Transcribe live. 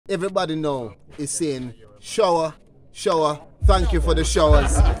Everybody now is saying shower, shower, thank you for the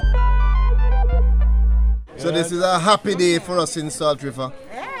showers. So this is a happy day for us in Salt River.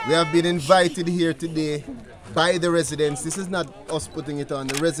 We have been invited here today by the residents. This is not us putting it on.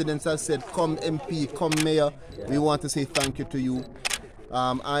 The residents have said, come MP, come Mayor. We want to say thank you to you.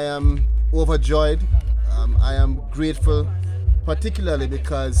 I am overjoyed. I am grateful, particularly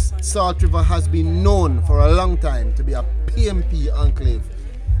because Salt River has been known for a long time to be a PMP enclave.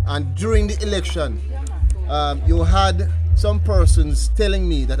 And during the election, you had some persons telling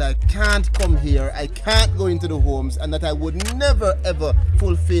me that I can't come here, I can't go into the homes, and that I would never ever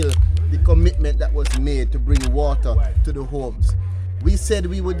fulfill the commitment that was made to bring water to the homes. We said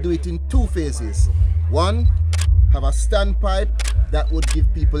we would do it in two phases. One, have a standpipe that would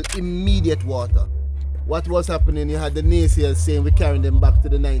give people immediate water. What was happening, you had the naysayers saying we're carrying them back to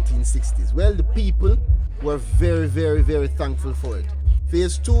the 1960s. Well, the people were very, very, very thankful for it.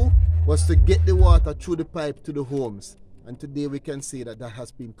 Phase two was to get the water through the pipe to the homes. And today we can say that that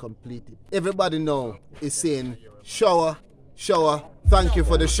has been completed. Everybody now is saying shower, shower, thank you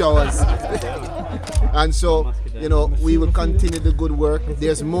for the showers. And so, you know, we will continue the good work.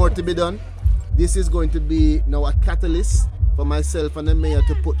 There's more to be done. This is going to be now a catalyst for myself and the mayor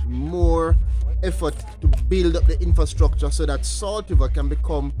to put more effort to build up the infrastructure so that Salt River can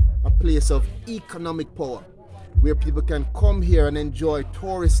become a place of economic power, where people can come here and enjoy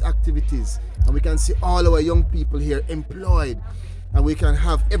tourist activities, and we can see all our young people here employed, and we can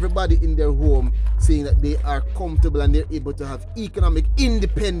have everybody in their home saying that they are comfortable and they're able to have economic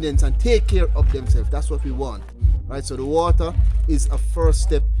independence and take care of themselves. That's what we want, right? So the water is a first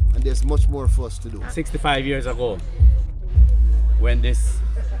step, and there's much more for us to do. 65 years ago, when this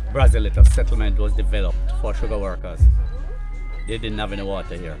Brazilita settlement was developed for sugar workers, they didn't have any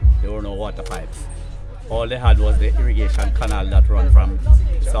water here. There were no water pipes. All they had was the irrigation canal that run from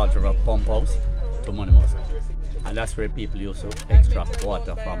Salt River Pump House to Monimos. And that's where people used to extract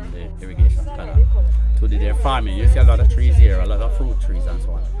water from the irrigation canal to their farming. You see a lot of trees here, a lot of fruit trees and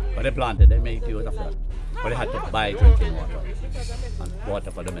so on. But they planted, they made use of that. But they had to buy drinking water and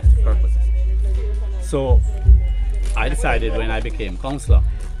water for domestic purposes. So I decided when I became councillor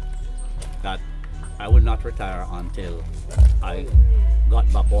that I would not retire until I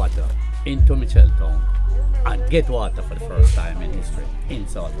got back water into Mitchelltown and get water for the first time in history in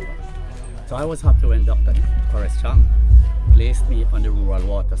Salt River. So I was happy when Dr. Horace Chang placed me on the Rural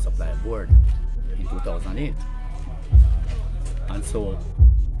Water Supply Board in 2008. And so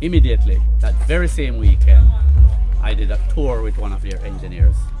immediately, that very same weekend, I did a tour with one of their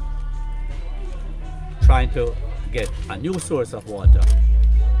engineers, trying to get a new source of water.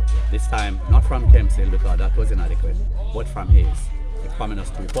 This time, not from Kempsale because that was inadequate, but from Hayes, the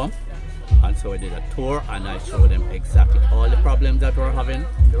Commoners 2 pump. And so I did a tour and I showed them exactly all the problems that we're having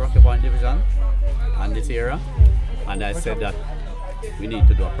in the Rocky Point division and this area. And I said that we need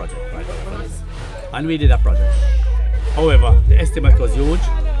to do a project right for this. And we did a project. However, the estimate was huge,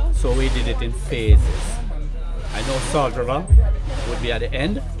 so we did it in phases. I know Salt River would be at the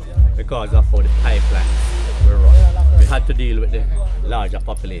end because of how the pipelines were run. We had to deal with the larger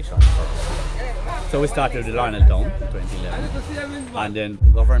population first. So we started with Larnelltown in 2011, and then the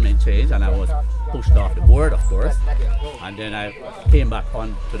government changed and I was pushed off the board, of course, and then I came back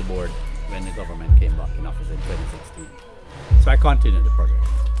on to the board when the government came back in office in 2016. So I continued the project.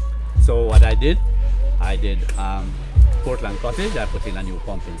 So what I did Portland Cottage. I put in a new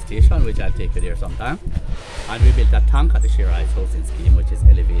pumping station, which I'll take you there sometime, and we built a tank at the Share Ice housing scheme, which is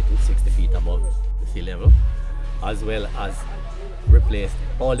elevated 60 feet above the sea level, as well as replaced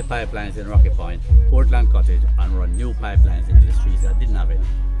all the pipelines in Rocky Point, Portland Cottage, and run new pipelines into the streets that didn't have any.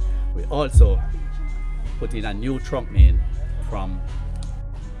 We also put in a new trunk main from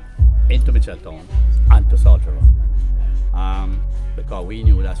into Mitchelltown and to Salt River, because we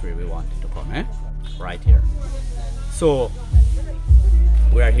knew that's where we wanted to come, right here. So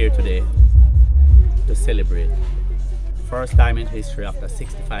we are here today to celebrate first time in history after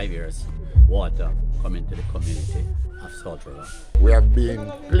 65 years water coming to the community of Salt River. We have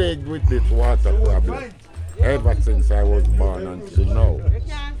been plagued with this water problem ever since I was born until now.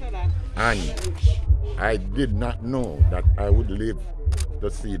 And I did not know that I would live to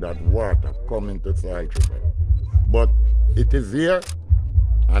see that water coming to Salt River. But it is here,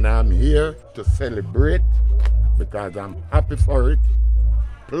 and I'm here to celebrate because I'm happy for it.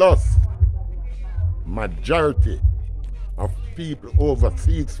 Plus, majority of people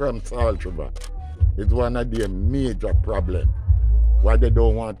overseas from Salt River is one of their major problems, why they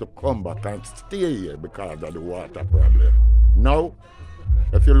don't want to come back and stay here because of the water problem. Now,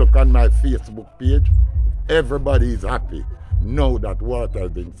 if you look on my Facebook page, everybody is happy know that water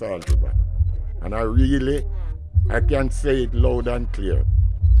is in Salt River. And I can say it loud and clear.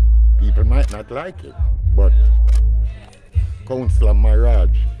 People might not like it, but Councillor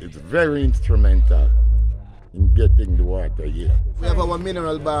Maraj is very instrumental in getting the water here. We have our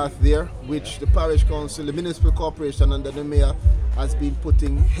mineral bath there, which the parish council, the municipal corporation under the mayor has been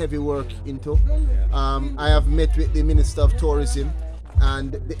putting heavy work into. I have met with the Minister of Tourism,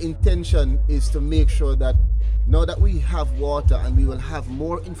 and the intention is to make sure that now that we have water and we will have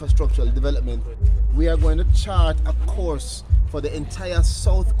more infrastructural development, we are going to chart a course for the entire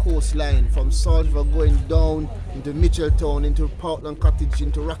south coastline from Salt River going down into Mitchelltown, into Portland Cottage,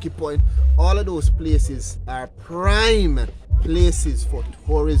 into Rocky Point. All of those places are prime places for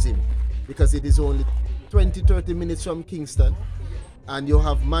tourism because it is only 20-30 minutes from Kingston, and you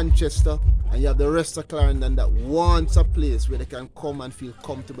have Manchester and you have the rest of Clarendon that wants a place where they can come and feel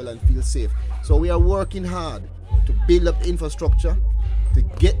comfortable and feel safe. So we are working hard to build up infrastructure, to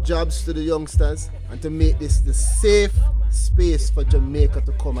get jobs to the youngsters, and to make this the safe space for Jamaica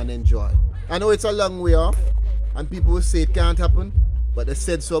to come and enjoy. I know it's a long way off and people will say it can't happen, but they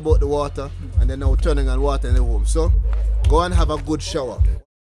said so about the water and they're now turning on water in the home. So go and have a good shower.